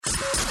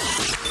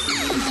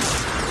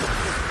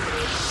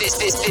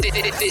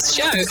This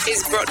show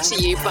is brought to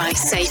you by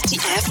Safety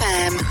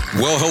FM.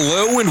 Well,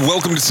 hello and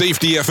welcome to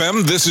Safety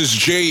FM. This is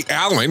Jay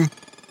Allen,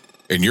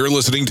 and you're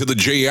listening to The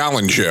Jay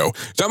Allen Show.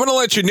 So I'm going to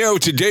let you know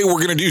today we're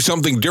going to do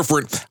something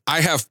different.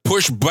 I have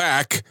pushed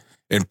back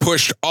and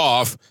pushed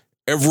off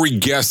every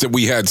guest that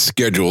we had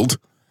scheduled.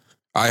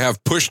 I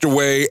have pushed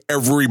away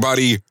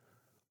everybody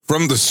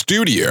from the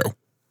studio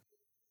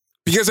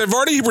because I've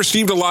already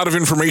received a lot of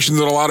information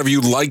that a lot of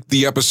you liked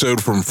the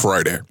episode from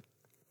Friday.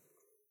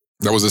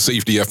 That was a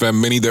Safety FM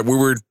mini that we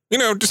were,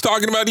 just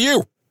talking about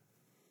you.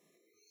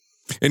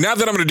 And not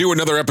that I'm going to do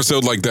another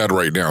episode like that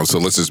right now, so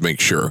let's just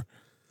make sure.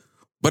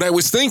 But I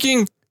was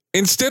thinking,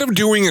 instead of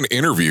doing an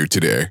interview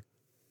today,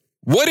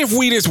 what if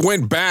we just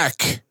went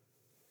back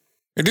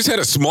and just had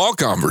a small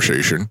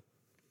conversation?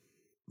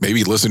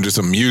 Maybe listen to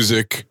some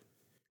music,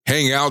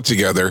 hang out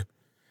together.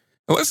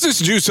 And let's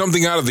just do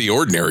something out of the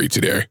ordinary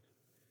today.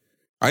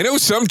 I know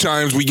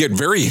sometimes we get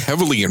very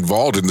heavily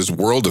involved in this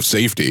world of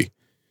safety.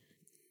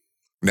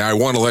 Now, I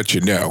want to let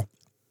you know,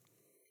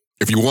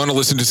 if you want to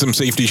listen to some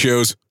safety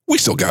shows, we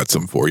still got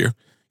some for you.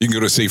 You can go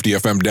to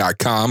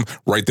safetyfm.com,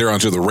 right there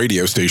onto the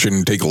radio station,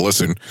 and take a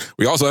listen.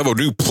 We also have a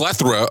new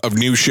plethora of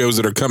new shows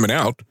that are coming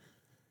out.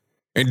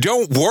 And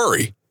don't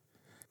worry.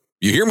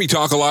 You hear me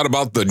talk a lot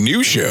about the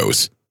new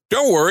shows.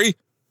 Don't worry.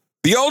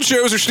 The old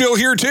shows are still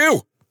here,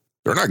 too.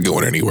 They're not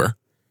going anywhere.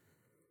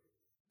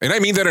 And I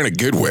mean that in a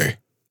good way.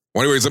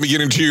 Well, anyways, let me get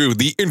into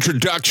the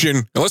introduction,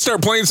 and let's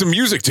start playing some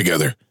music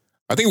together.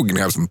 I think we can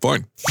have some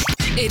fun.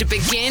 It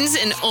begins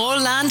in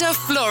Orlando,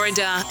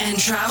 Florida, and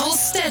travels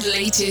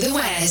steadily to the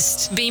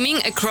west, beaming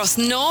across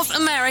North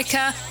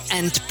America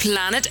and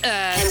planet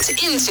Earth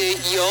and into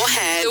your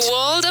head. The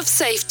world of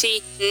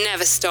safety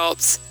never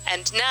stops.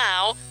 And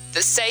now,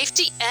 the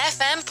Safety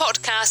FM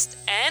podcast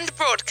and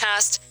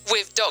broadcast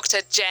with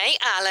Dr. Jay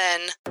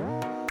Allen.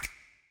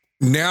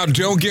 Now,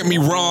 don't get me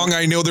wrong.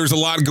 I know there's a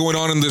lot going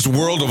on in this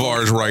world of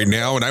ours right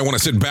now, and I want to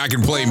sit back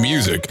and play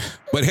music.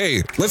 But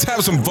hey, let's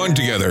have some fun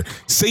together.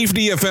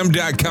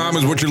 SafetyFM.com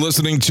is what you're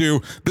listening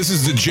to. This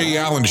is The Jay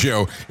Allen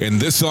Show, and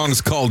this song's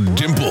called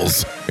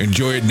Dimples.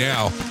 Enjoy it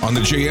now on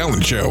The Jay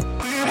Allen Show.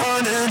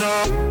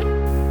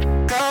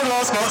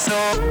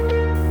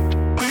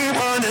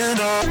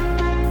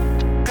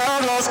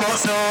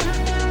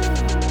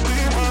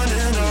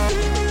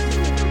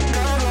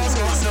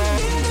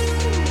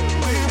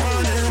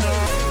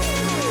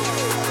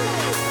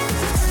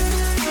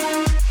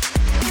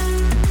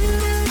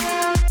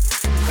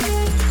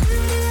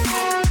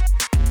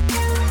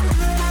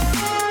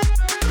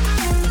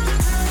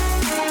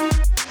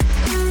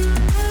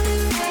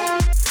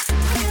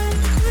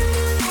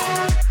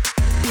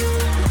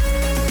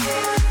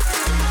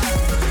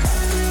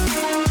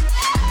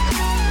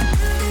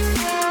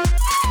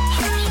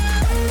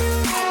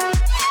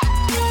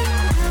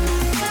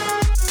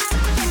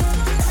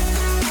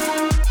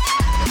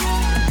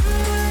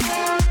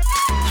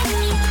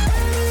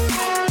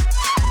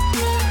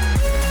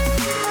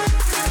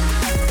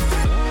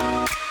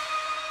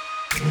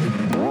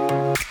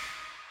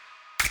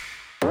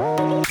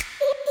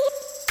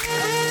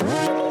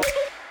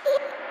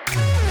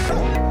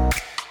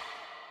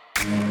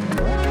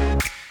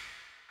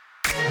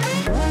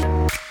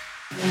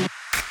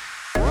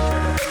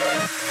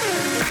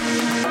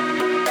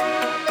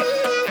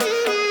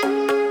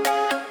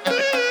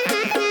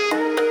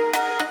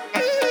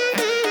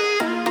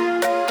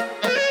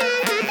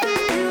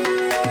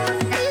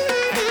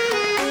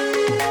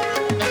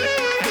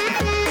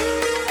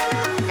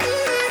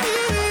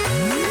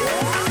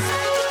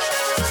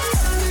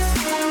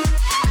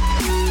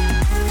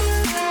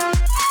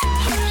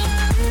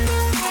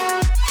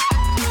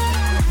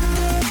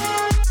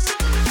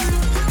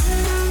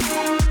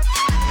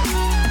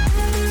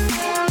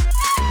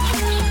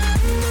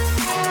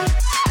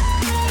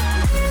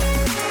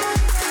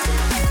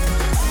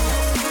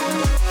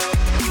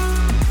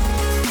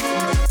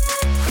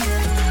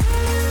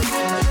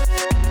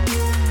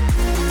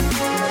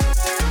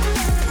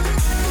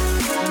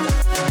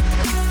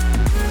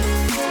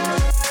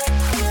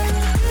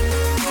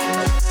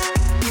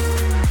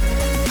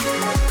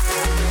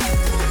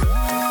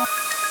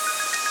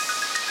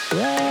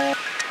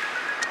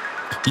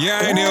 Yeah,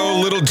 I know,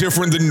 a little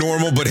different than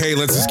normal, but hey,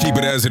 let's just keep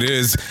it as it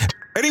is.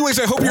 Anyways,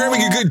 I hope you're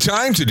having a good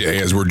time today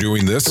as we're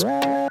doing this.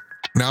 Now,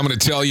 I'm going to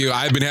tell you,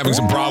 I've been having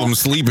some problems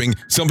sleeping.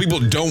 Some people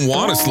don't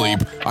want to sleep.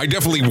 I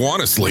definitely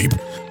want to sleep,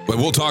 but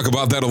we'll talk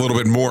about that a little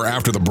bit more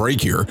after the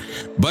break here.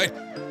 But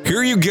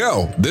here you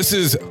go. This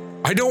is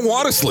I Don't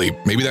Want to Sleep.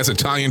 Maybe that's a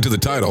tie-in to the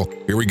title.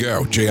 Here we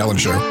go. Jay Allen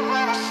Show.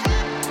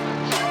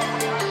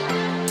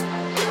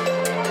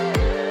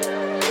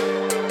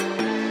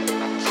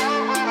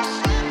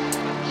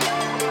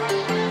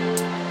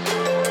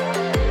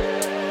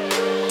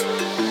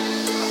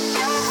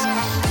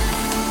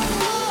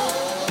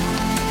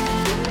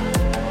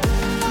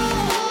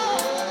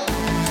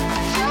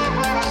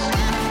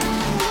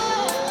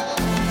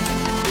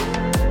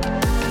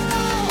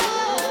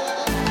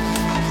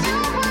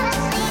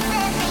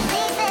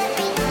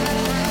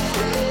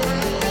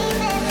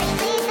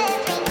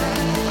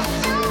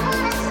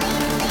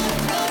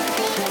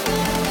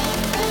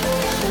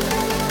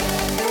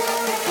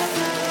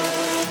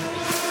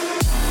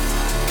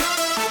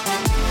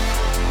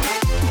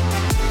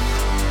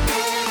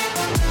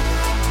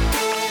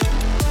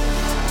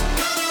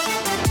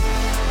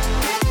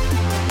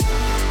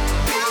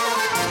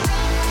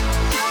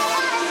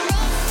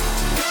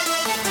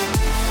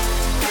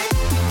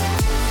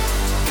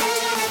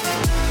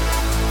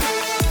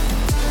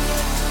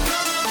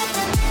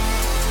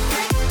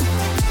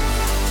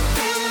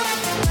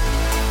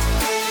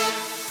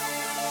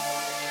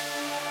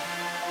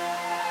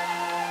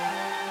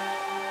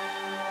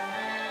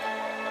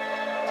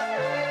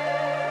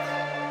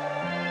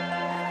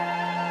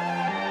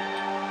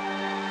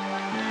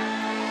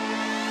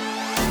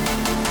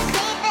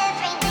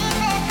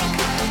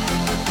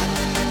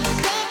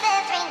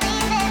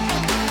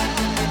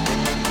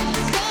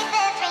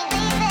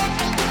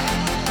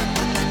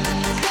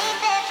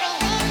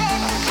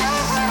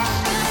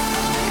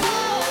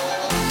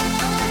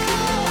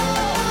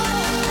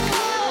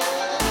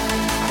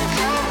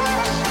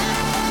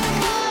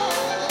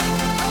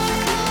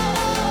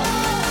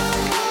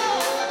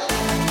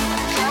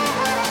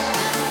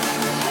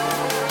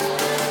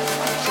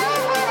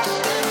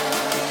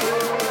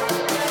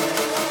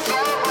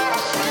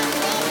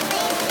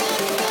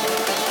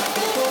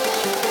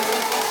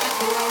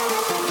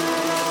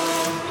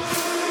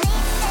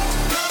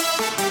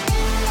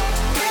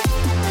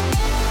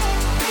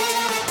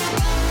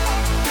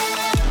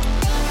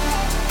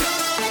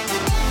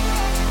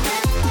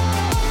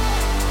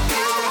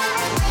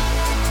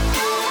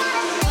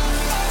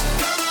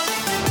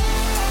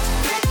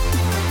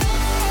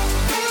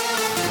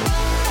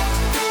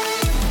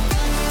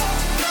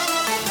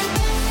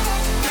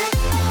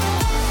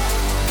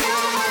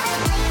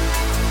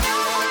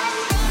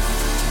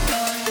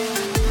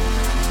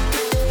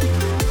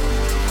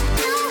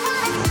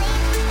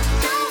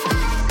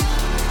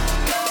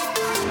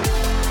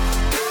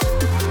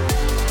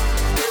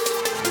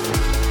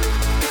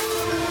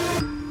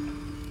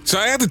 So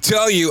I have to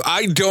tell you,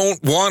 I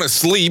Don't Want to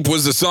Sleep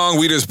was the song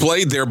we just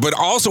played there, but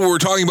also we were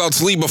talking about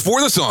sleep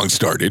before the song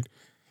started.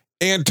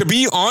 And to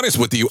be honest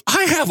with you,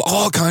 I have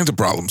all kinds of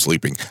problems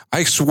sleeping.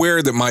 I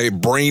swear that my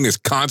brain is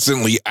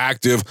constantly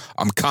active.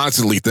 I'm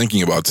constantly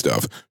thinking about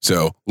stuff.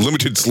 So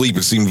limited sleep,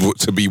 it seems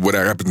to be what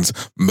happens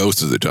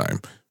most of the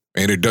time.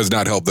 And it does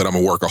not help that I'm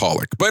a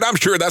workaholic. But I'm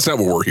sure that's not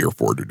what we're here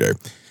for today.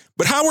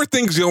 But how are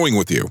things going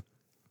with you?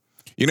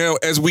 You know,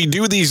 as we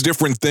do these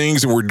different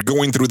things and we're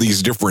going through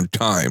these different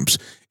times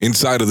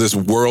inside of this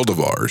world of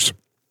ours,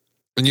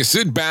 and you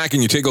sit back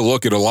and you take a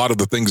look at a lot of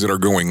the things that are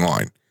going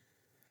on,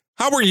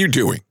 how are you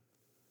doing?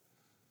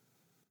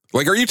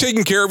 Like, are you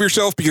taking care of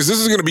yourself? Because this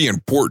is going to be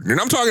important. And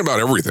I'm talking about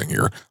everything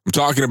here. I'm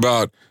talking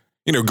about,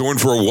 you know, going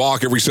for a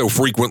walk every so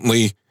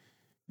frequently,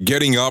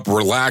 getting up,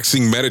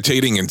 relaxing,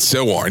 meditating, and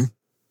so on.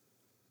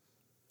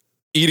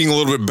 Eating a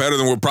little bit better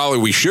than what probably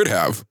we should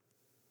have.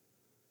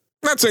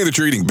 I'm not saying that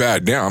you're eating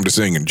bad now. I'm just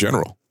saying in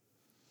general.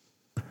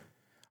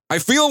 I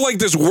feel like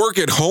this work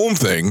at home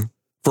thing,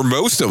 for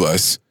most of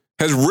us,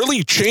 has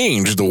really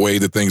changed the way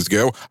that things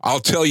go. I'll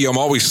tell you, I'm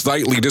always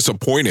slightly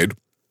disappointed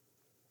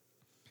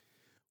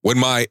when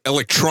my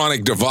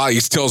electronic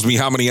device tells me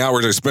how many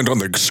hours I spent on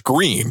the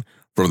screen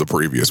from the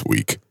previous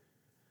week.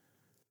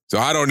 So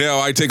I don't know.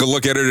 I take a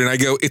look at it and I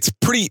go, it's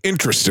pretty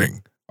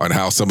interesting on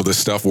how some of this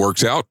stuff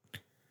works out.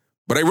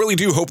 But I really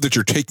do hope that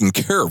you're taking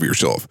care of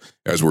yourself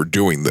as we're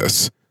doing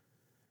this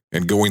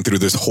and going through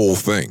this whole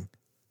thing.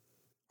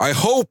 I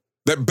hope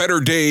that better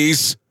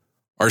days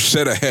are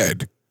set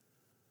ahead.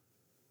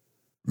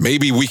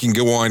 Maybe we can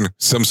go on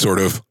some sort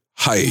of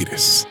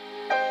hiatus.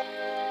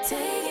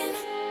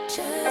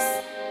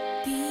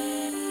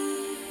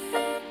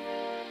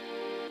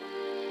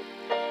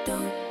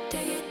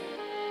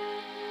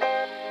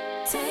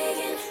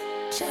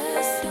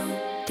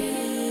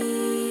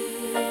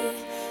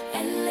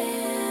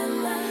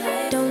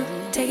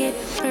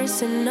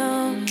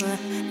 Personal,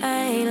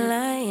 I ain't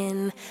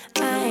lying,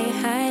 I ain't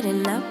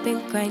hiding, I've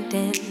been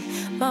grinding,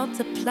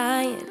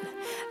 multiplying.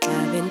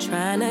 I've been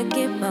trying to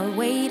get my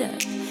weight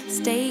up,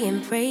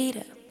 staying prayed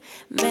up,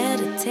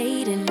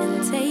 meditating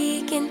and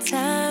taking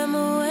time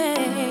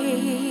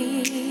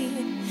away.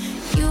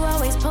 You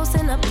always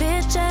posting up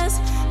pictures,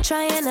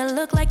 trying to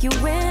look like you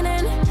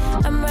winning.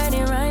 I'm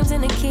writing rhymes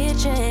in the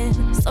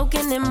kitchen,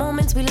 soaking in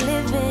moments we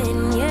live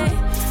in,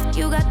 yeah.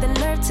 You got the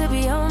nerve to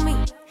be on me,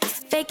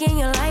 faking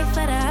your life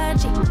for the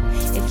IG.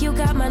 If you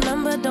got my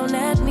number, don't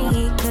add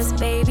me, cause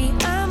baby,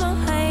 I'm on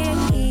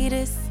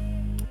hiatus.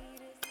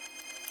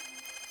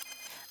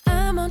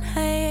 I'm on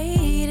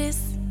hiatus.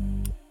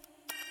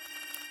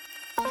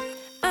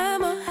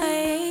 I'm on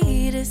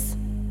hiatus.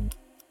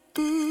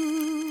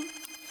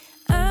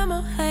 I'm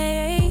on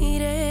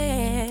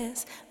hiatus.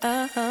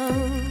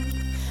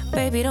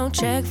 Baby, don't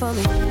check for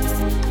me.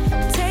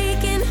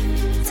 Taking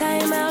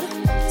time out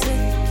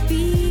to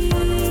be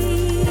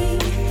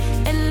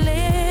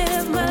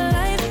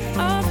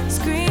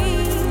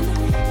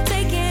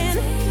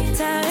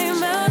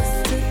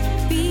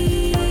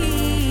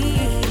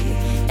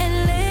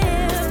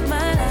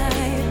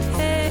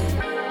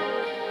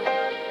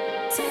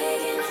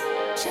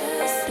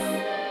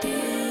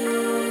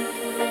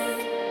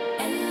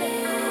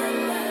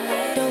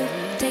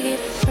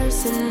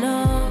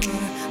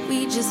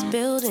we just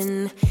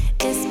building.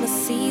 It's my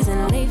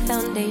season, lay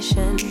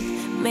foundation,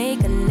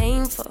 make a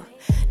name for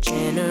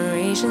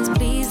generations.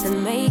 Please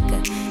and make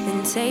a,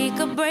 then take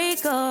a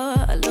break or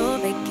a little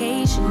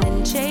vacation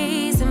and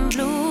chasing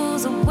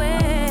blues away.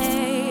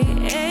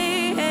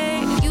 Hey,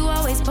 hey. You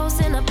always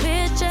posting up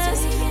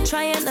pictures,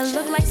 trying to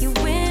look like you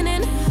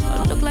winning,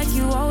 or look like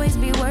you always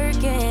be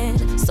working,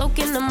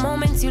 soaking the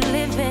moments you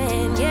live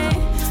in. Yeah,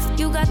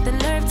 you got the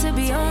nerve to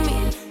be on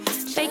me,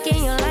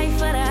 faking your life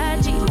for the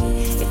IG.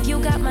 If you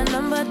got my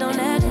number, don't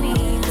add me,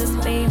 cause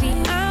baby,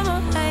 I'm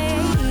on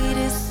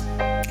hiatus.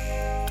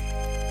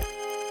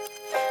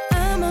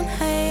 I'm on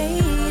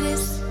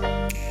hiatus.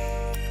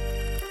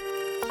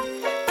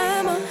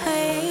 I'm on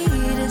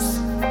hiatus.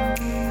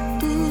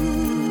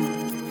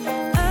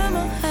 I'm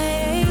on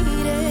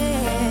hiatus.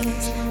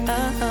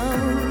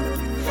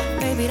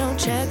 Baby, don't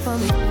check for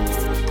me.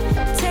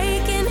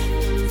 Taking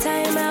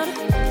time out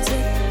to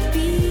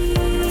be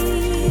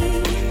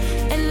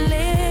and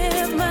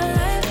live my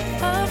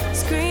life off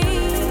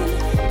screen.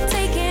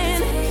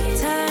 Taking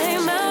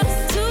time out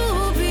to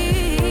be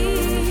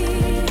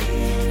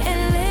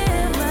and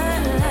live my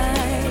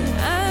life.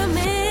 I'm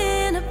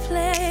in a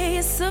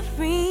place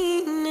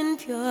serene and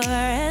pure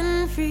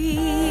and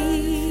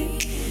free.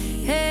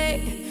 Hey,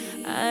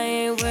 I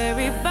ain't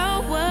worried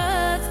about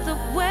what's the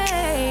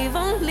wave,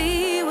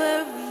 only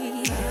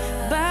worry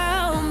about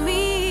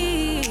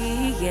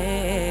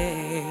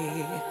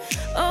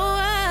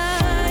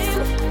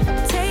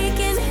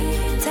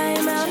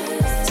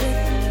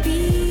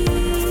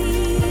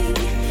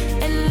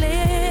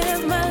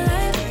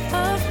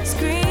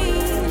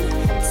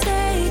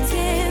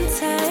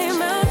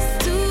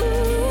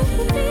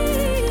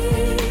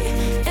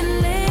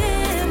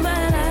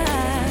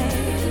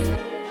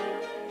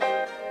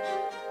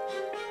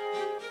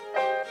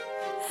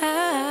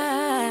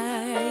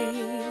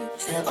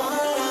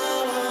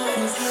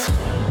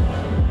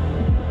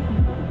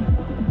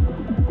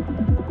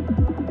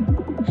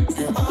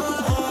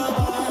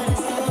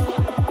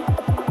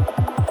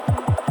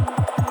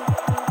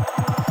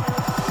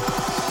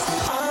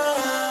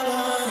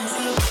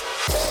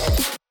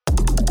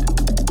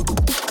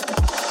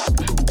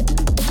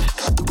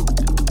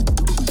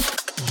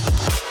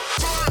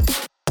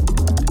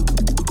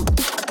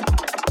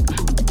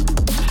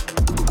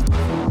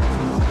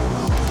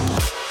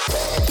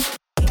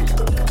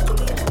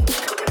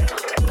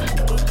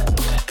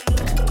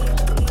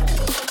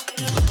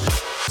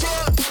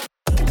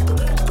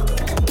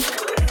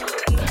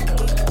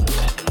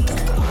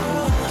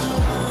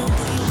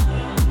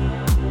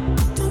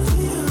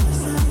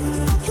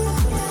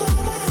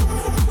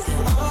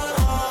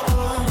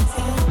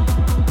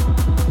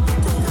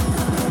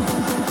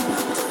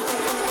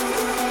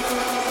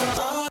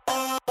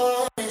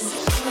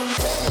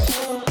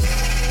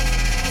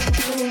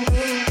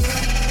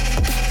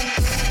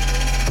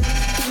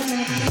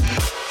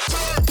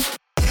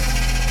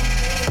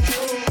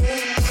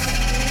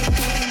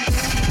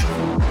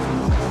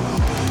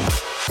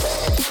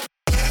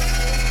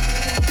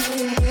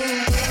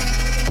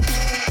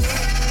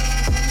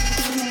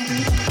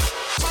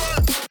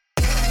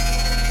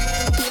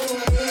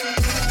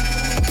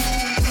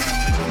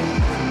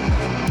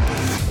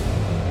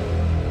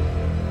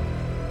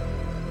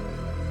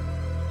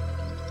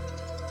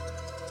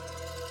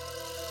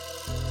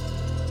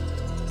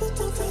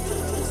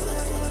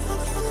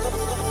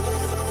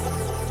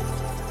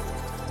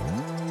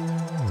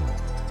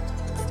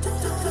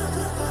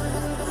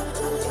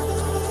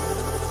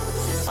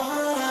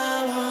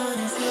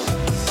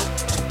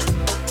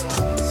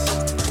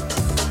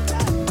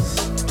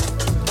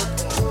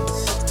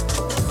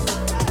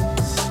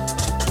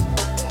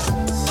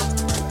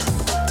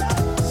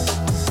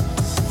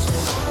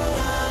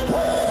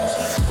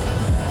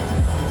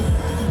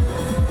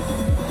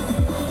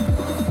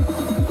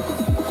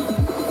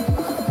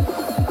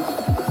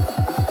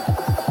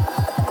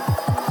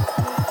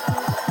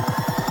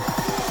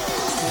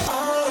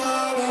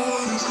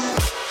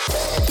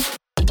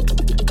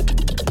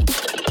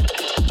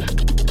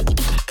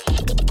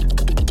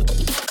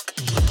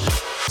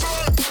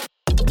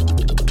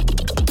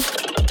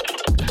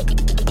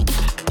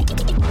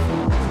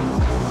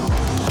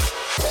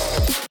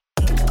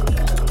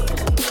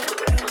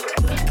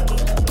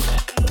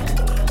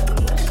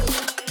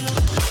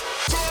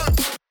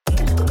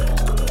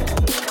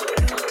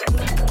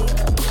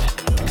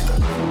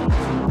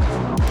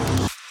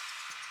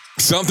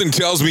Something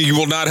tells me you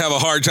will not have a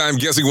hard time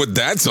guessing what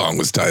that song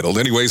was titled.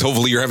 Anyways,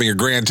 hopefully you're having a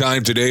grand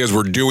time today as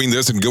we're doing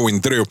this and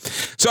going through.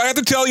 So I have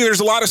to tell you,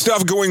 there's a lot of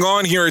stuff going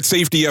on here at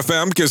Safety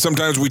FM because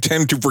sometimes we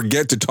tend to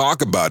forget to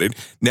talk about it.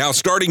 Now,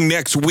 starting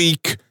next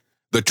week,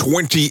 the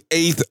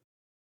 28th,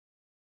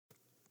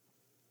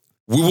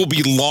 we will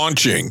be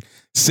launching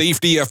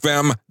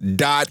safetyfm.uk.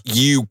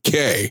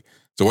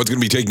 So what's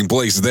going to be taking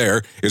place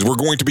there is we're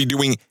going to be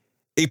doing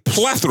a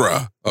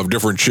plethora of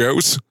different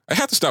shows. I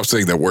have to stop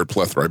saying that word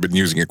plethora. I've been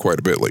using it quite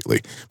a bit lately.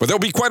 But there'll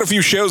be quite a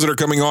few shows that are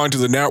coming on to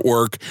the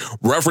network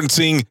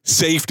referencing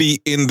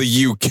safety in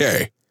the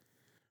UK.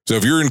 So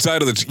if you're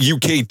inside of the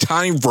UK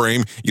time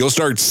frame, you'll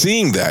start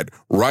seeing that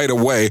right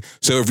away.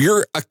 So if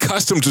you're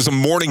accustomed to some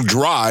morning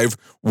drive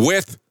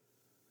with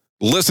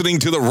listening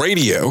to the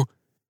radio,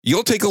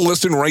 you'll take a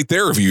listen right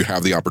there if you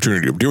have the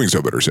opportunity of doing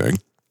so, better saying,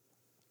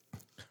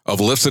 of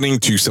listening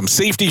to some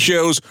safety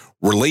shows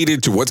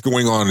related to what's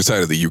going on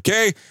inside of the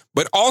UK.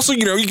 But also,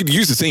 you know, you could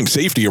use the same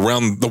safety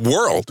around the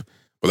world.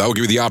 Well, that will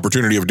give you the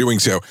opportunity of doing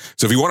so.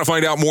 So if you want to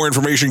find out more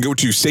information, go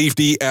to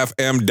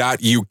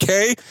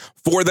safetyfm.uk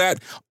for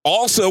that.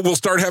 Also, we'll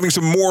start having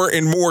some more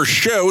and more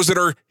shows that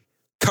are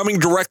coming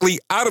directly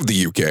out of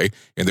the UK.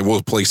 And then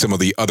we'll play some of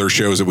the other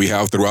shows that we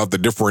have throughout the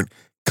different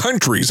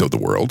countries of the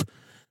world.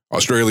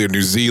 Australia,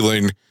 New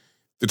Zealand,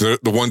 the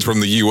ones from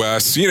the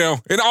U.S., you know,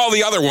 and all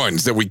the other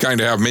ones that we kind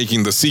of have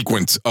making the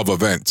sequence of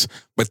events.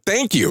 But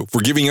thank you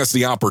for giving us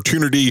the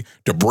opportunity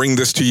to bring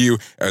this to you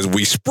as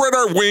we spread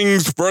our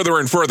wings further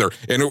and further.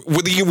 And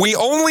we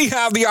only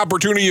have the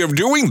opportunity of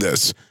doing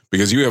this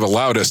because you have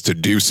allowed us to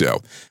do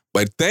so.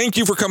 But thank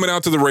you for coming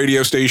out to the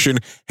radio station,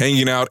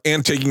 hanging out,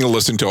 and taking a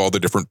listen to all the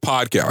different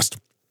podcasts.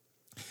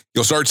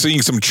 You'll start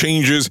seeing some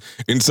changes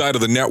inside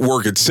of the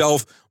network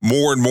itself,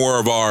 more and more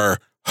of our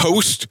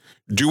hosts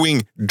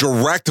doing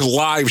direct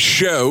live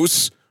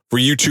shows for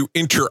you to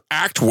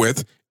interact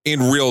with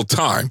in real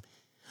time.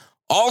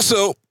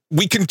 Also,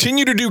 we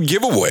continue to do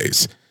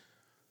giveaways.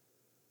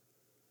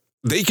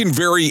 They can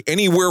vary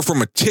anywhere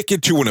from a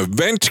ticket to an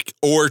event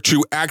or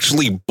to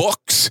actually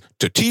books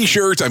to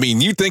t-shirts. I mean,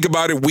 you think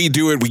about it, we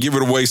do it, we give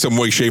it away some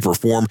way, shape, or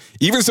form.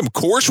 Even some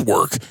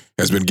coursework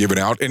has been given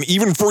out and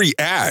even free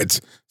ads.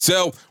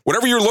 So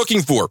whatever you're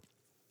looking for.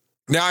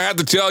 Now, I have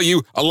to tell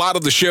you, a lot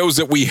of the shows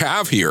that we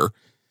have here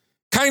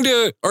kind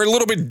of are a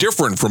little bit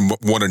different from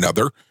one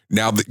another.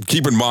 Now,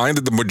 keep in mind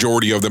that the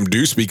majority of them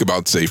do speak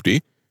about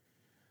safety,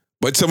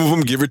 but some of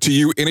them give it to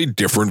you in a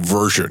different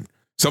version.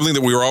 Something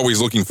that we were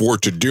always looking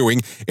forward to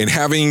doing and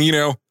having, you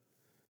know,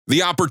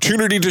 the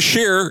opportunity to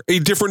share a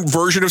different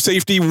version of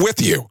safety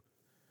with you.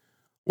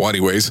 Well,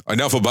 anyways,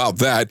 enough about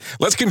that.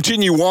 Let's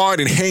continue on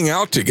and hang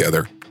out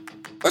together.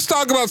 Let's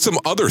talk about some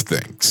other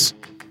things.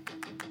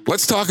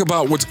 Let's talk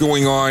about what's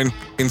going on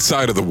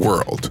inside of the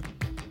world.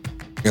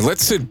 And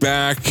let's sit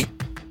back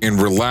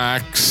and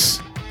relax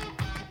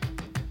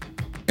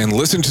and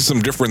listen to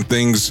some different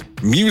things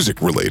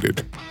music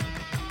related.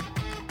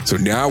 So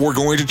now we're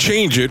going to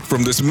change it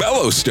from this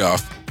mellow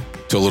stuff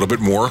to a little bit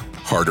more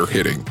harder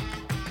hitting.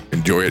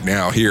 Enjoy it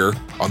now here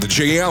on The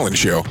Jay Allen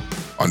Show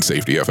on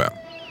Safety FM.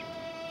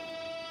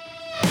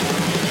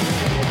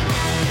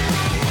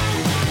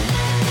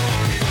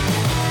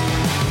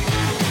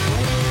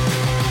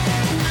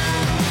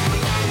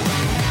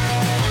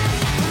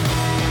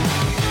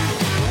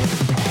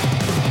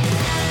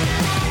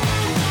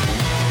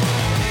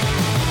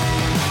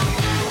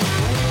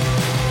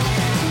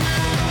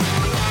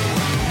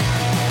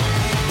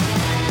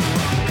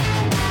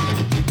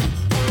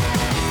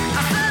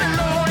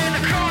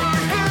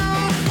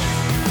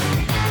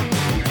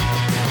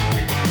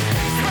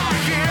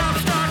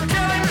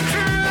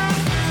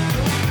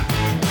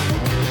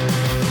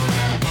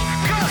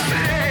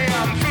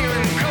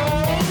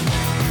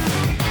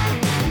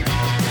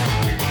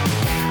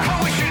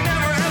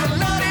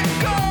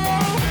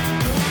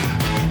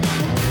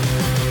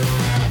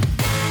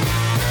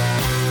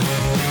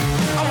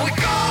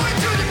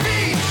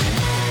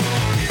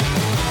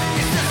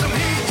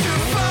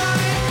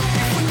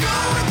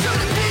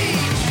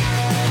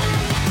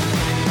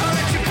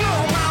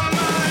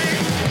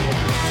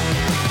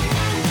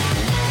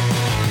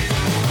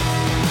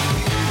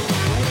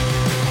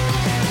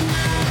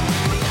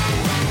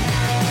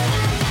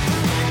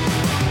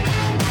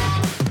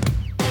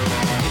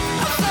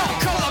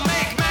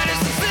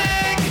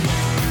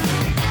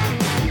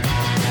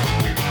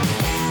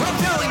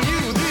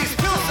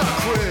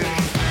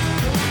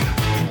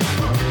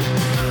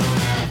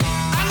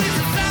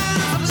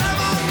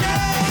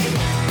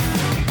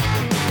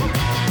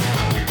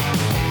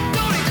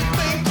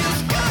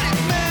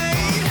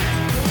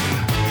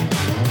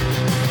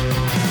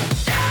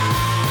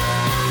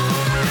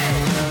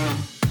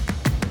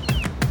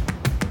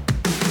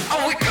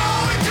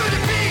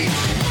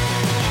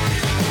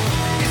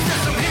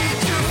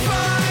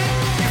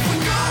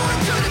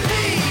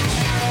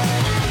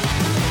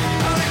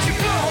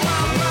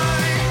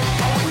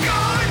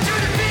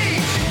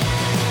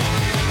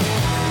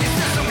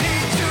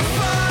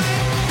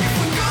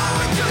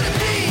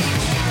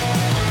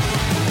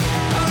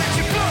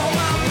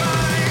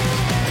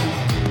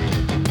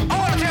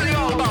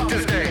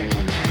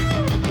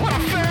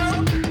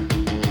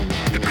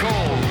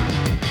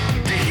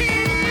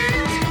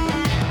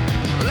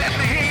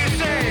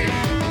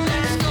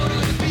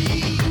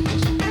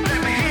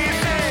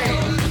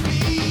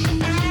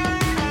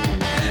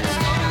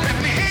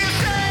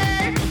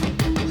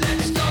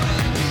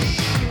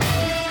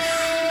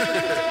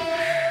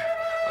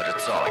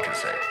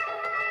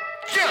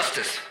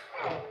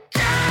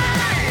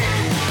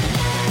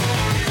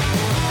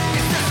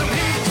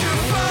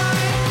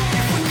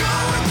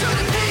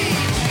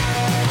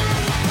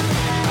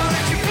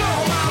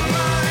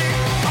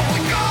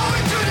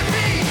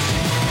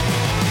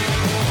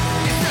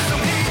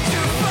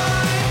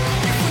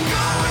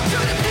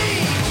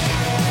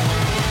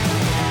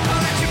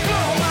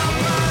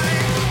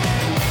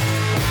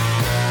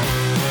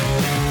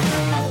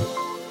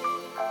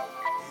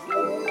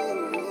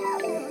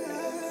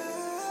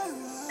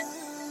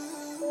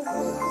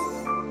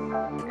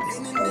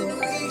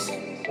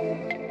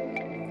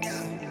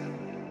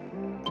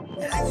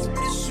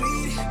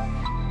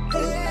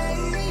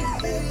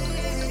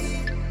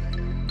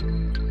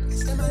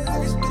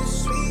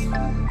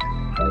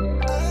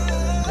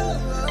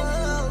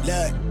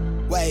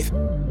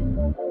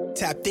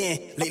 Tapped in.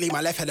 Lately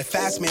my life had a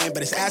fast man,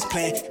 but it's ass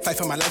plan. Fight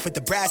for my life with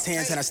the brass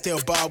hands, and I still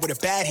ball with a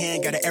bad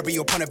hand. Got an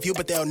aerial point of view,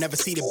 but they'll never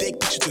see the big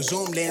picture through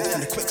zoom lens. From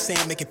the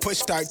quicksand, make it push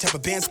start, type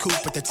of Benz coupe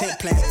with the tent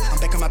plan. I'm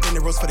back on my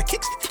bender rolls for the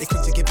kicks. They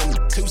quick to give them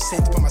 2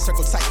 cents. Put my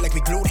circle tight like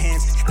we glued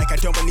hands. Like I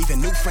don't believe in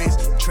new friends.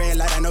 Tread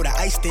light, I know the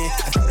ice thin.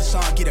 I drop the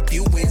song, get a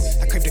few wins.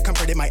 I crave the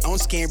comfort in my own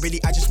skin.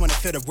 Really, I just wanna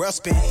feel the world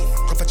spin.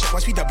 Drop a check,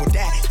 watch me double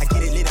that. I get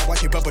it lit, I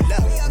watch it bubble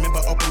up.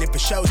 Remember opening for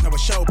shows, no a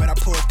show, but I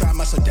pulled through, I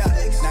muscled up.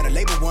 Now the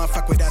label one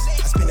fuck with us.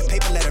 I spin the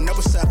paper, let them know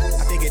what's up.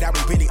 I figured I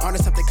would really honor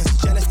something, cause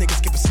the jealous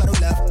niggas give a subtle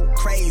love.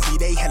 Crazy,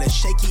 they hella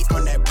shaky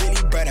on that really,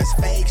 but that's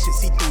fake. Shit,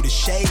 see through the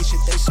shade, shit,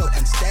 they so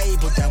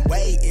unstable. Done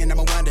waiting,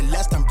 I'ma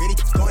wanderlust, I'm really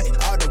going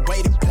all the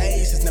way to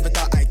places. Never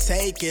thought I'd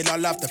take it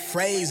all off the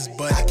phrases,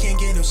 but I can't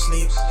get no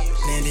sleep,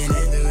 landing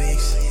in the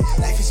weeks.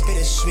 Life is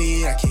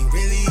bittersweet, I can't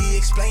really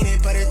explain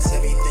it, but it's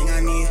everything I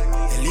need.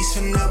 At least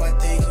for now, I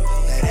think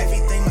that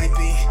everything might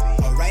be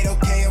alright,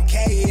 okay,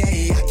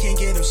 yeah. I can't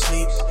get no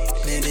sleep,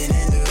 landing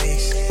in the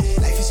weeks.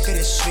 Life is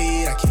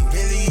bittersweet, I can't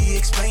really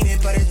explain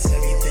it, but it's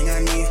everything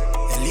I need.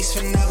 At least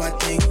for now, I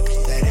think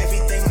that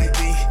everything might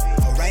be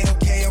alright,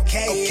 okay,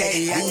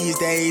 yeah. These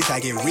days days, I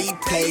get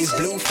replays.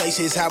 Blue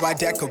faces, how I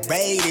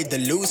decorated the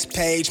loose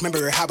page.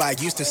 Remember how I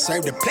used to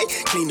serve the plate,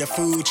 clean the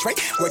food tray.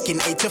 Working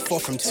 8 to 4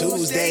 from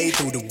Tuesday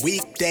through the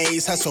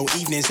weekdays. Hustle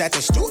evenings at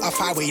the stool off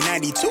Highway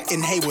 92.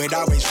 In Hayward,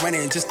 always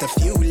running just a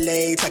few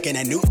lanes. Tucking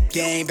a new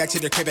game, back to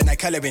the crib and I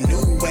color in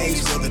new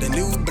ways. Building a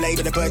new blade,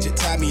 but the budget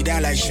tied me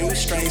down like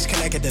shoestrings.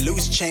 Collected the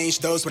loose change,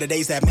 those were the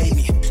days that made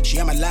me. She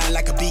on my line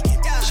like a beacon.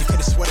 She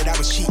could've swore that I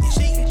was cheating.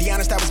 Be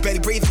honest, I was barely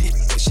breathing.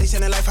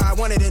 Chasing the life how I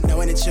wanted it,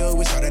 knowing that you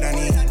was all that I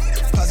need.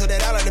 Puzzle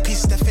that all of the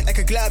pieces that fit like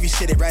a glove. You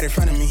sit it right in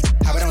front of me.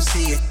 How I don't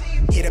see it.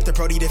 Hit up the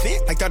Brody to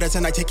vent, like thought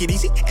tonight, take it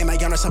easy. Am I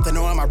on or something,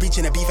 or am I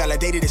reaching to be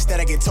validated? Instead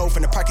I get told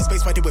from the parking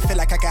space, why do it feel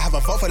like I could have a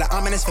vote for the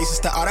ominous faces?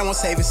 The art I won't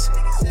save us.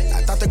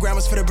 I thought the ground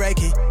was for the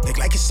breaking. Look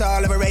like it's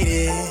all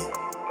overrated.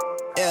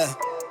 Yeah,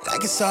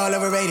 like it's all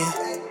overrated.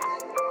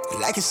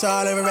 Like it's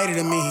all overrated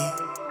to me.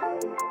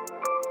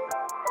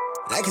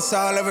 Like it's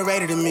all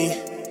overrated to me.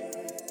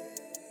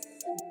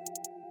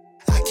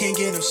 I can't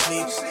get no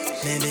sleep,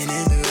 living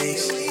in the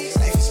weeks.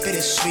 Life is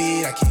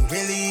bittersweet, I can't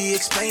really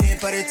explain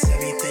it, but it's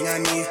everything I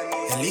need.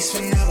 At least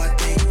for now I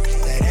think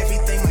that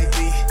everything might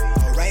be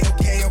alright,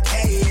 okay,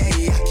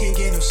 yeah. I can't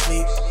get no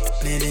sleep,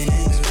 living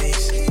in the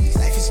weeks.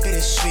 Life is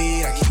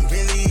bittersweet, I can't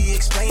really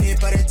explain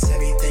it, but it's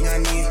everything I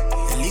need.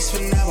 At least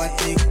for now I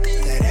think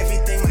that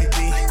everything might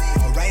be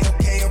alright,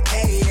 okay, yeah.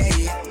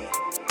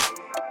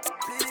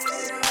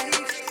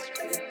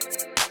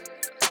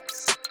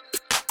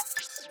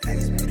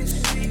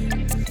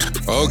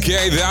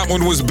 Okay, that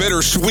one was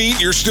bittersweet.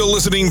 You're still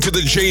listening to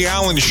the Jay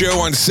Allen Show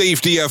on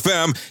Safety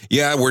FM.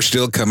 Yeah, we're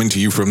still coming to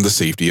you from the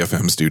Safety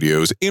FM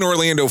studios in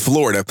Orlando,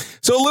 Florida.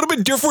 So a little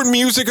bit different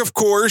music, of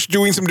course,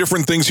 doing some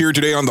different things here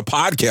today on the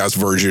podcast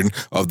version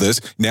of this.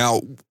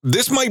 Now,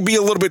 this might be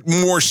a little bit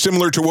more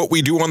similar to what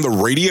we do on the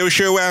radio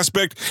show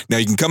aspect. Now,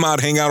 you can come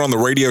out, hang out on the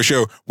radio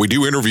show. We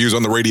do interviews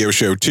on the radio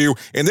show, too.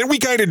 And then we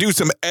kind of do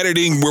some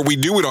editing where we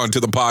do it onto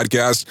the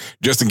podcast,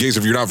 just in case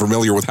if you're not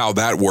familiar with how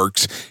that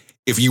works.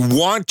 If you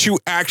want to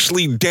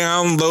actually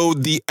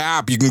download the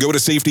app, you can go to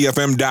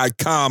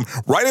safetyfm.com.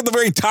 Right at the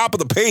very top of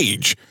the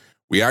page,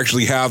 we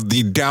actually have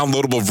the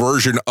downloadable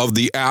version of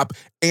the app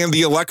and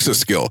the Alexa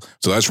skill.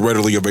 So that's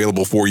readily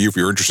available for you if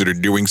you're interested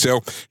in doing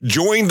so.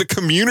 Join the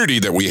community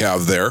that we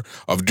have there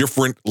of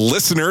different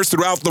listeners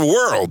throughout the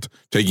world,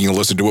 taking a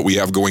listen to what we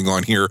have going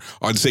on here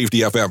on Safety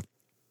FM.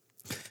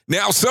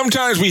 Now,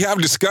 sometimes we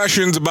have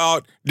discussions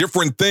about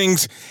different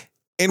things,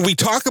 and we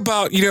talk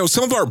about,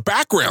 some of our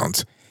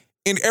backgrounds.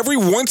 And every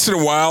once in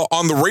a while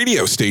on the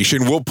radio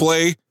station, we'll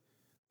play,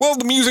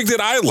 the music that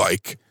I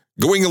like,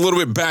 going a little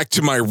bit back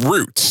to my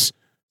roots.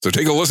 So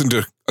take a listen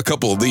to a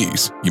couple of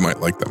these. You might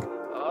like them.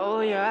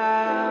 Oh,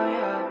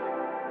 yeah.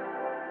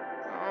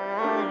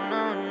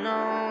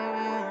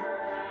 No.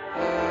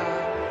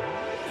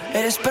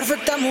 Eres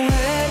perfecta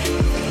mujer,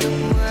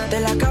 de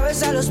la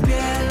cabeza a los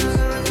pies.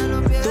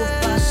 Tú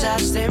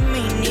pasas de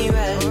mi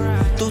nivel,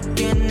 tú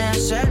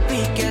tienes el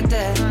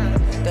piquete.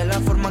 De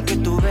la forma que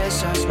tú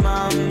besas,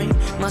 mami,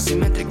 más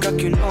simétrica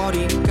que un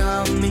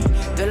origami.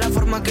 De la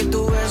forma que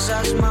tú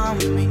besas,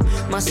 mami,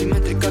 más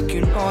simétrica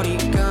que un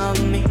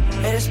origami.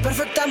 Eres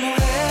perfecta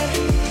mujer,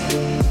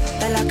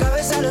 de la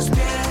cabeza a los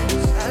pies.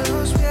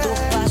 Tú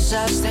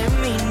pasas de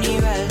mi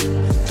nivel,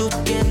 tú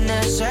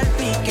tienes el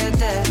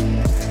piquete.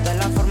 De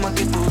la forma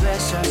que tú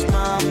besas,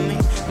 mami,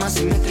 más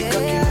simétrica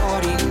que un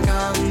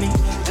origami.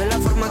 De la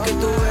forma que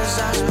tú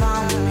besas,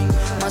 mami,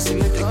 más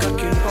simétrica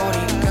que un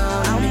origami.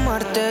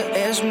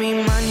 Amarte es mi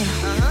maña,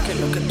 que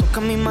lo que toca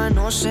mi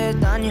mano se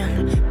daña.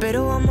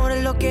 Pero amor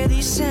es lo que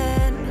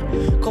dicen,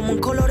 como un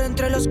color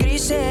entre los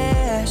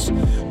grises.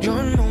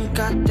 Yo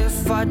nunca te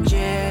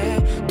fallé,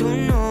 tú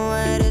no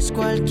eres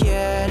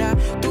cualquiera.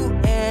 Tú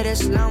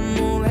eres la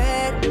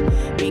mujer,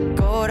 mi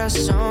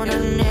corazón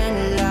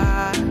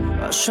anhela.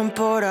 Pasan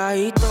por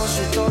ahí todas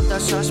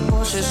esas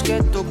poses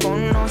que tú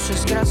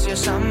conoces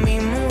gracias a mi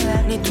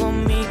mujer. Ni tu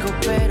amigo,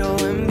 pero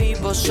en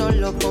vivo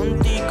solo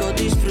contigo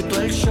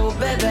disfruto el show,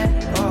 bebé.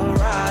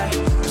 Alright,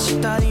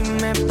 cita,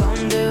 dime pa'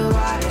 dónde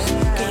vas,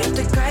 que yo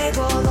te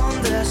caigo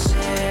donde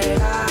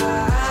sea.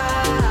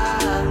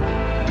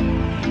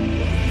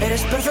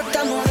 Eres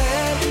perfecta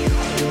mujer,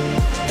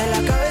 de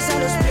la cabeza a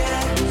los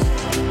pies.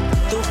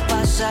 Tú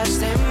pasas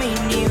de mi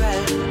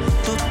nivel,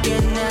 tú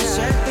tienes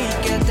el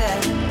piquete.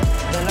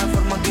 De la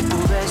forma que tú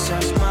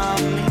besas,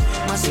 mami,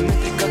 más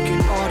simétrica que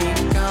un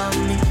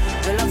origami.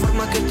 De la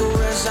forma que tú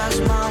besas,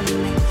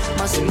 mami,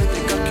 más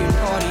simétrica que un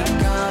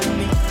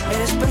origami.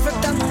 Eres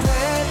perfecta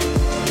mujer,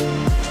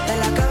 de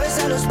la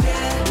cabeza a los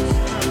pies.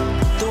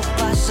 Tú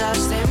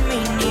pasas de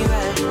mi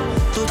nivel,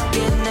 tú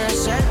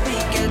tienes el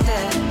piquete.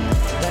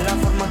 De la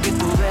forma que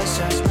tú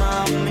besas,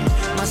 mami,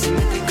 más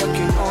simétrica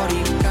que un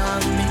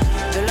origami.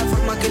 De la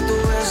forma que tú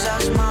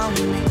besas,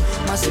 mami,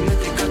 más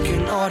simétrica que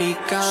un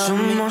origami.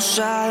 Somos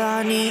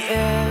Adán y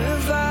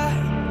Eva,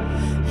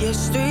 y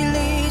estoy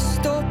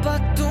listo pa'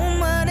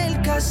 tomar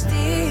el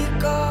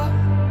castigo.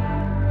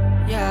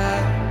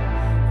 Yeah.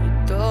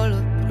 Y todo lo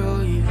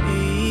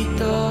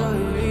prohibido,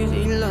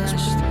 y los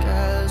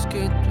pecados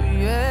que tú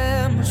y yo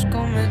hemos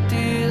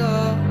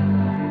cometido.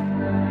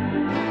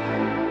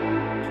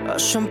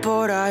 dicen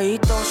por ahí,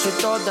 tose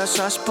todas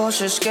esas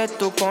poses que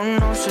tú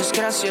conoces.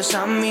 Gracias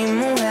a mi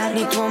mujer,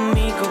 ni tu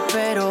amigo,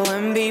 pero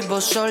en vivo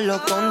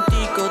solo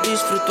contigo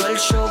disfruto el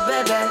show,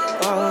 bebé.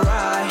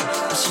 Alright,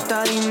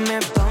 pasita, dime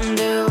pa'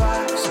 dónde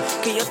vas,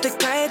 que yo te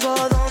caigo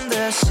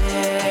donde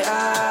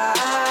sea.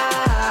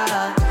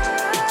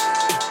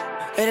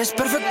 Eres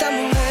perfecta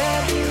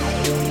mujer,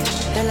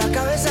 de la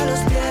cabeza a los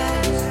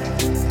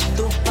pies.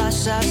 Tú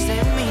pasas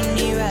de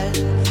mi nivel,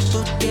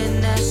 tú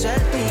tienes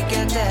el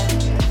piquete.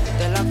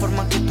 De la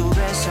forma que tú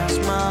besas,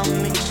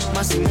 mami,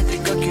 más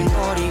simétrica que un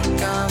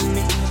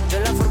origami. De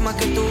la forma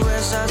que tú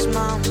besas,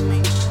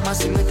 mami, más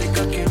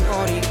simétrica que un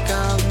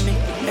origami.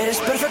 Eres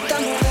perfecta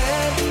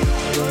mujer,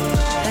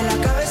 de la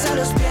cabeza a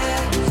los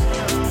pies.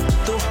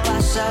 Tú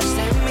pasas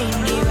de mi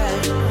nivel,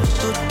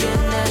 tú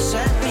tienes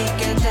el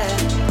piquete.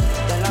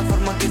 De la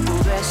forma que tú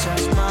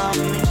besas,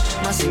 mami,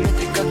 más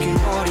simétrica que un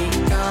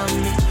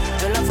origami.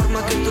 De la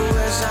forma que tú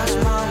besas,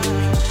 mami,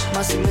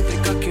 más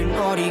simétrica que un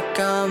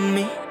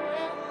origami.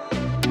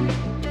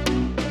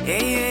 Yeah,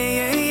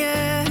 yeah, yeah,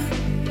 yeah.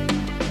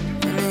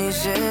 Me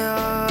dice,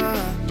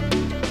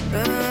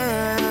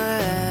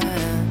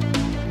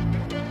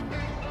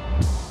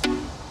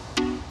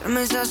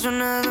 promesas son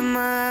nada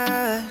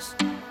más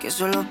que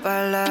solo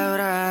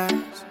palabras,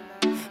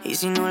 y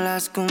si no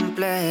las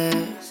cumples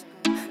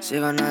se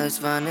van a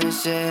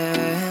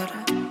desvanecer.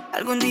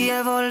 Algún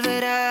día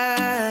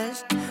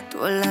volverás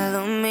tú al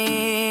lado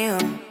mío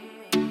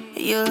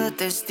y yo de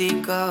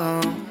testigo.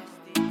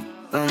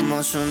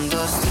 Vamos 1, 2,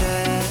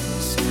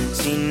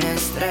 3, sin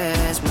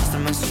estrés.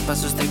 Muéstrame sus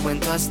pasos, te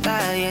cuento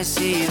hasta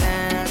 10 y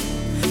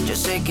ven. Yo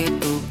sé que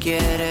tú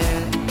quieres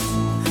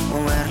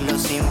moverlo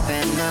sin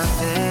pena,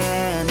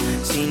 ven.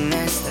 Sin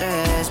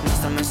estrés,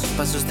 muéstrame sus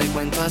pasos, te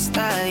cuento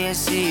hasta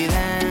 10 y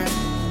ven.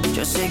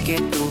 Yo sé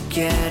que tú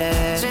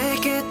quieres, sé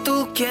que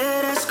tú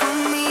quieres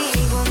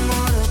conmigo,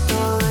 amor, de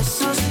todos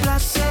esos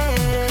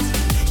placeres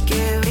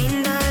que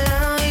brinda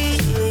la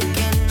vida y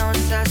que nos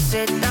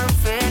hace tan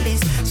feliz.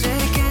 Sé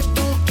que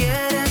tú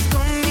quieres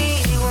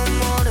conmigo,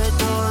 amor, de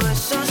todos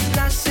esos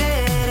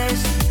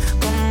placeres,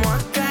 como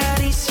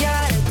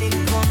acariciarte y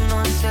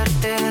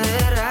conocerte de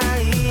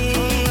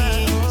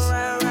raíz.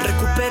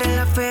 Recuperé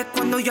la fe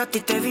cuando yo a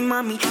ti te vi,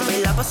 mami.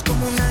 Bailabas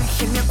como un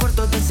ángel, me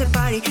acuerdo de ese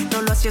party.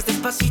 No lo hacías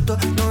despacito,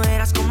 no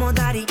eras como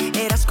Daddy,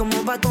 eras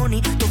como Bad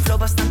Bunny, tu flow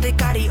bastante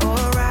cari,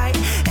 alright.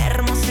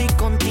 Hermoso y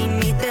con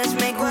timidez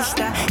me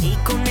gusta, y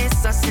con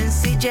esa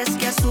sencillez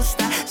que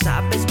asusta.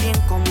 Sabes bien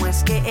cómo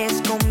es que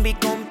es combi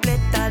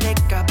completa de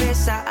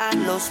cabeza a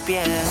los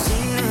pies.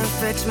 Sin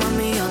effects,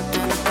 mami, yo te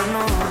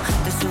entono,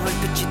 te subo el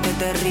pecho y te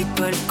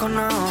derrito el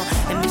cono.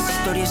 En mis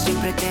historias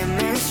siempre te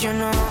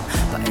menciono,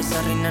 pa'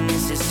 esa reina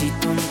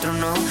necesito un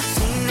trono.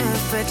 Sin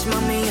effects,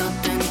 mami, yo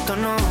te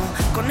entono,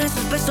 con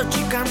esos besos,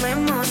 chica, me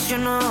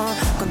emocionó.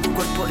 Con tu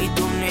cuerpo y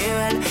tu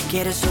nivel,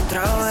 quieres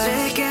otra vez.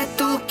 Sé que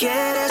tú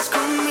quieres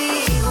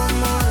conmigo,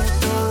 amor, de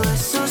todos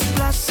esos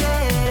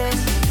placeres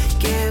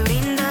que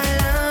brinda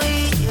la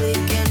vida y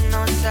que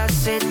nos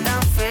hace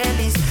tan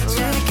feliz.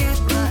 Sé que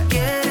tú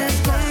quieres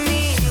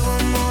conmigo,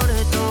 amor,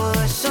 de todos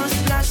esos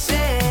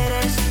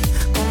placeres,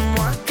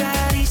 como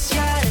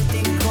acariciarte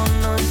y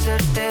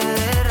conocerte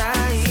de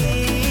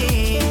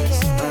raíz.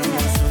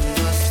 Vamos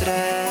 1, 2,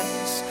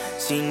 3,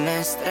 sin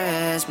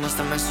estrés.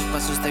 Muéstrame sus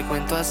pasos, te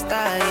cuento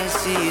hasta 10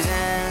 y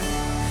ven.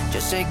 Yo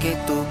sé que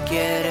tú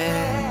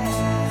quieres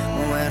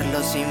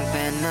moverlo sin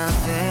pena,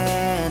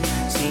 ven.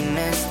 Sin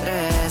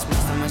estrés,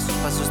 muéstrame sus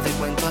pasos, te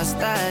cuento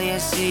hasta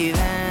 10 y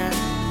ven.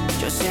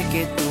 Yo sé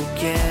que tú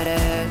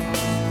quieres,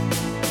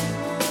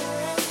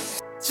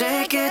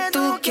 sé que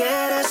tú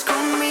quieres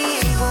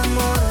conmigo,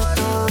 amor,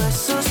 de todos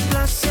esos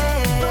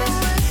placeres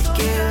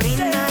que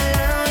brinda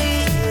la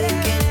vida y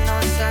que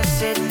nos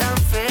hace tan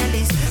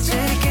feliz.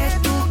 Sé que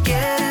tú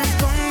quieres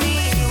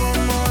conmigo,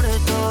 amor, de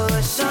todos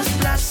esos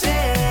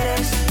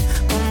placeres,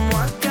 como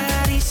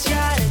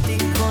acariciarte y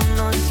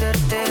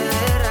conocerte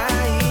de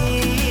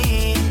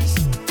raíz.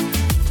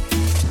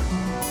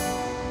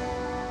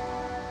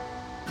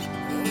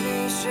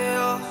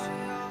 Inicio,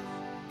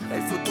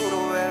 el futuro,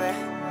 bebé,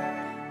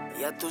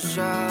 ya tú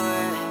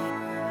sabes.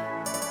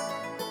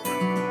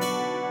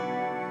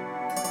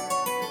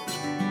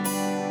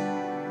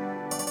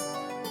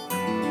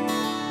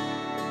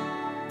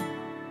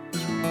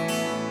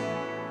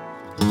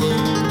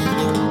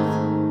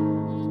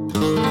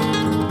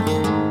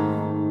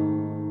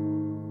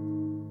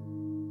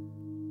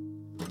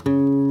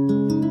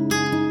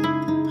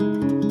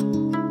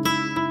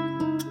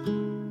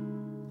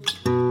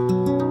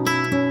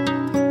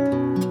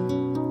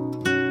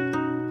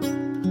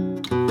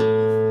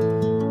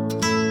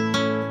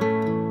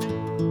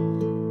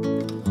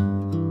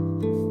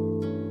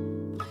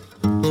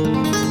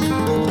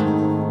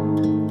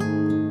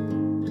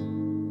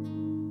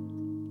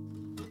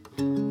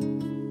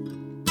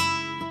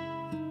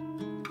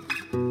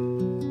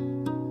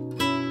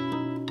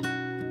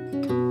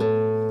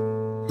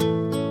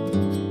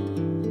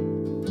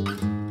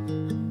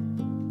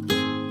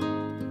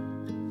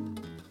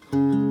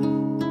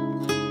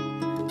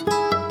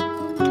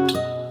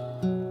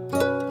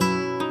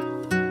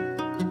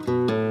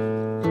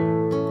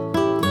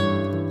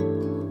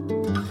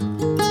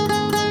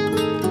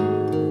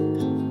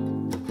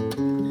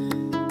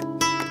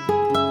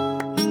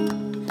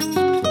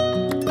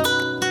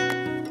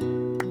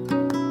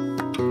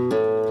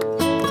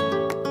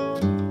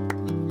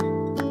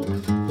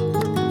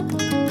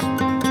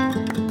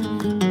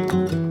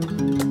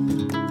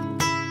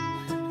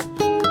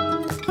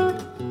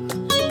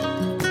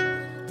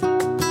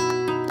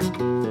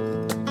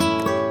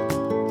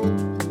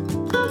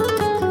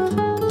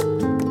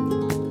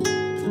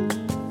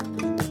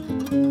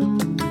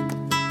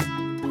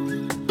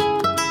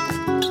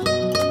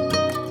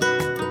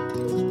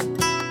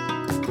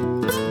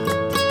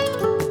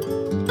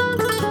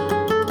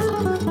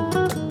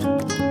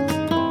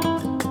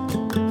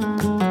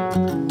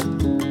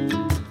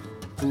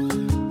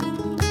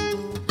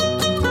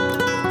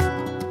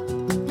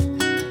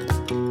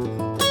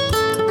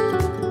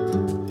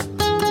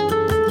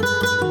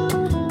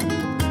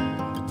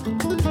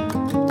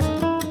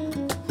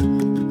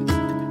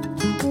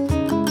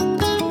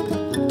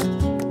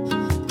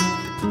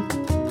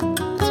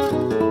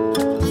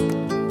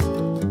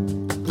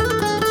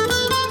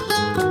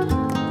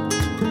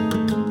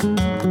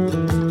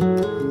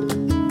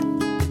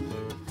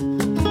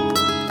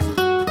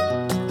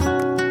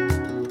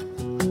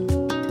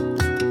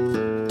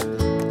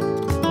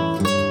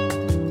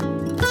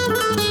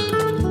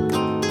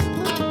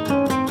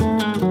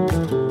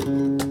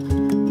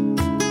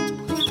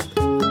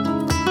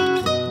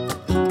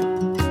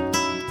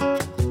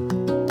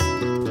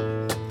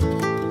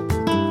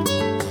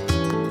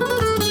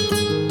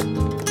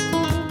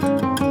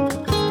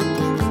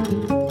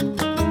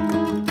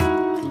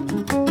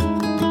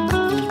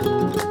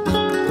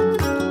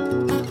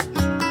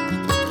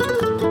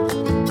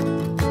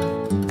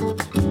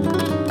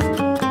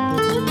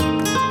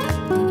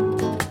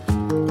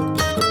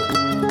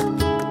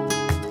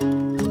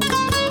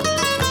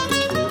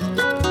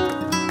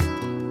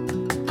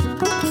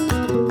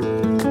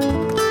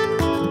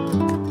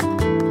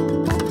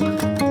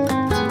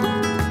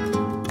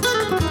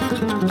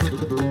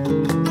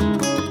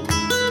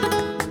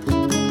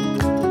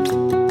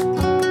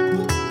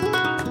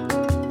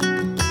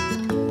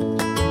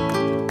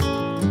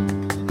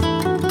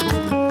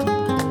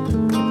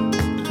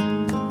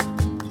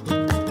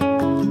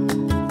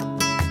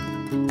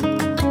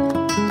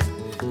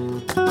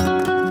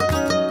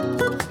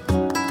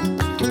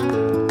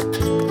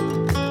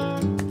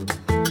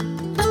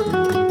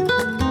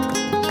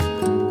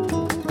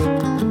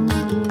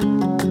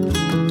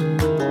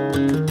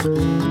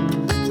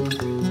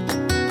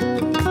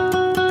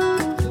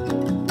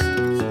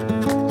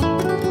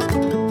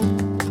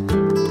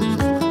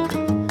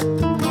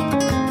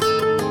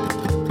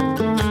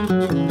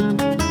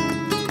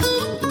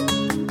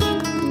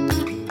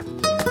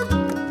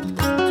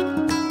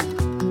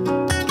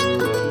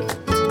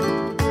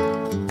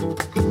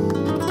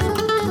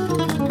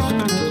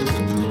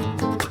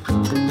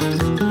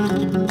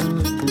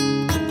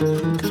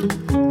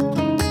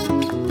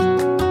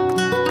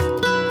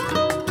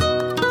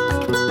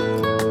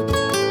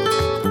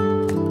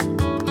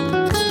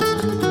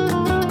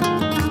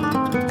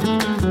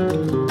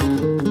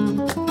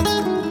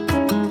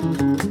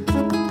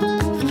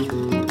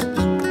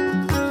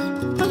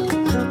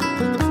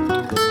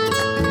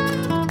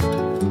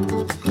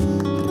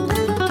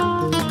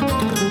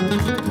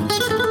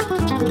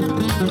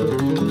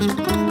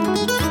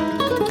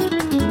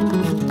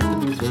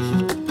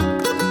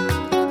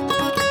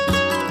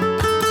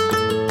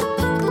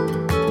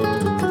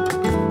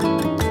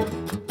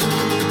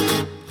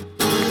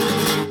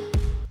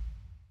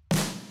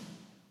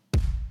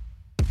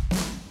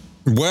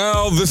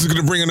 Well, this is going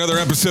to bring another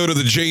episode of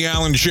the Jay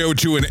Allen Show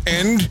to an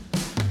end.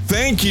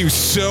 Thank you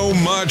so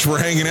much for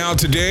hanging out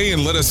today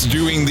and let us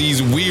doing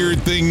these weird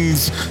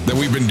things that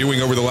we've been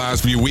doing over the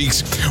last few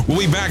weeks. We'll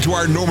be back to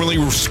our normally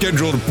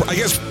scheduled,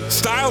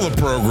 style of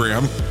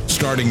program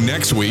starting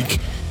next week.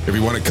 If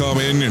you want to come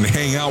in and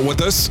hang out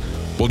with us,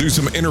 we'll do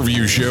some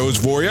interview shows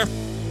for you,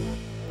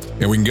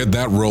 and we can get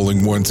that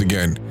rolling once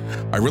again.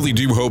 I really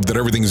do hope that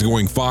everything's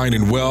going fine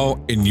and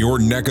well in your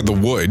neck of the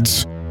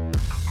woods,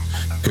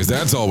 because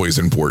that's always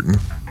important.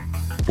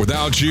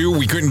 Without you,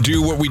 we couldn't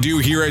do what we do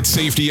here at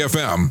Safety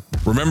FM.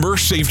 Remember,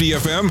 Safety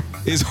FM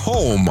is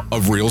home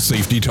of real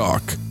safety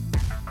talk.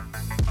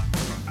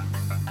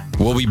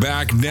 We'll be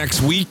back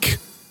next week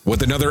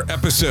with another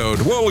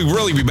episode. Well, we'll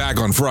really be back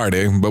on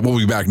Friday, but we'll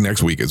be back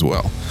next week as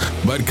well.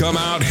 But come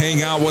out,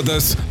 hang out with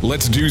us.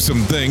 Let's do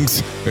some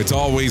things. It's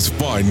always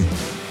fun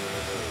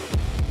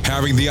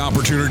having the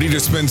opportunity to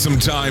spend some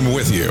time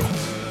with you.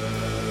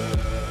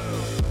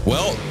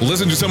 Well,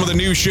 listen to some of the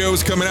new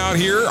shows coming out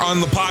here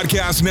on the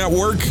podcast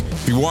network.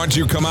 If you want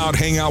to, come out,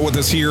 hang out with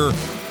us here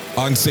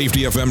on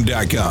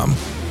safetyfm.com.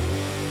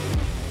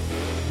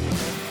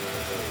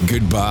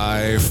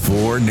 Goodbye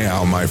for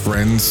now, my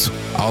friends.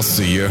 I'll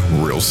see you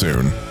real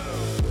soon.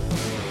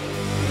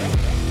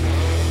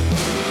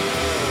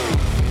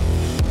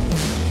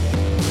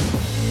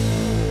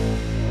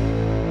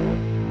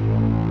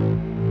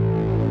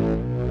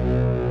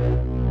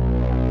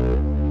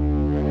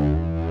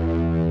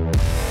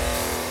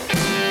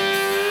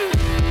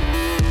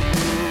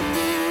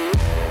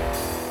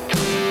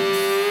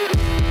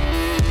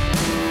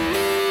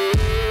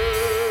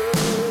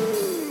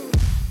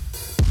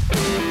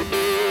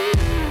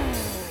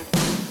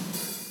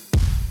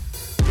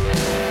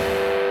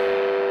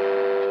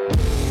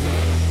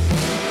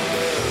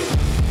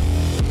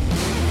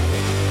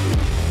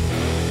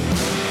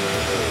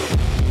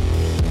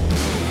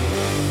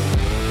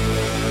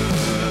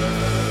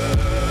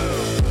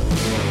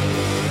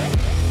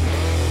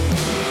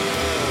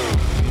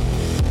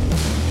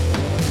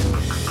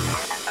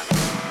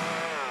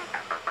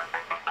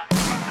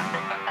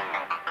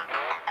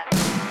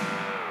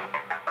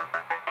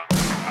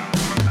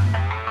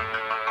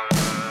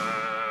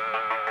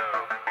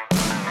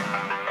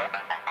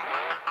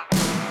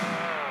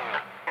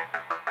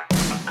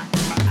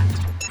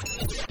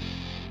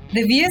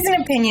 The views and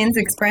opinions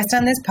expressed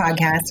on this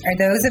podcast are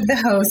those of the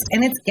host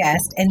and its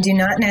guest and do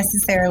not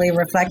necessarily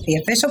reflect the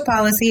official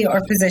policy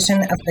or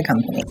position of the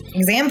company.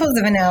 Examples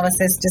of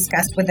analysis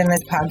discussed within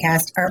this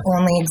podcast are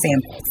only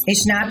examples. They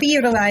should not be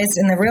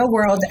utilized in the real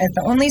world as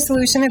the only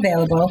solution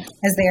available,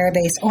 as they are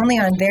based only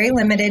on very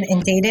limited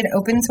and dated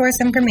open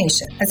source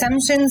information.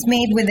 Assumptions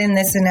made within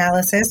this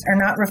analysis are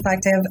not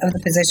reflective of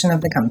the position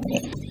of the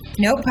company.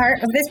 No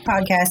part of this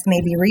podcast may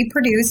be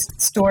reproduced,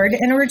 stored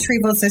in a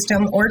retrieval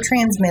system, or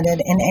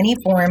transmitted in any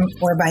form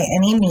or by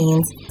any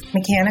means,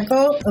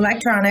 mechanical,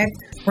 electronic,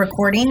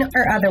 recording,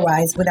 or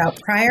otherwise, without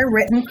prior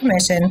written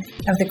permission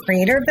of the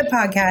creator of the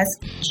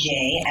podcast,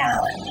 Jay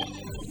Allen.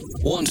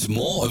 Want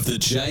more of The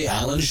Jay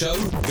Allen Show?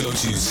 Go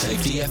to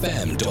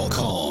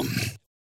safetyfm.com.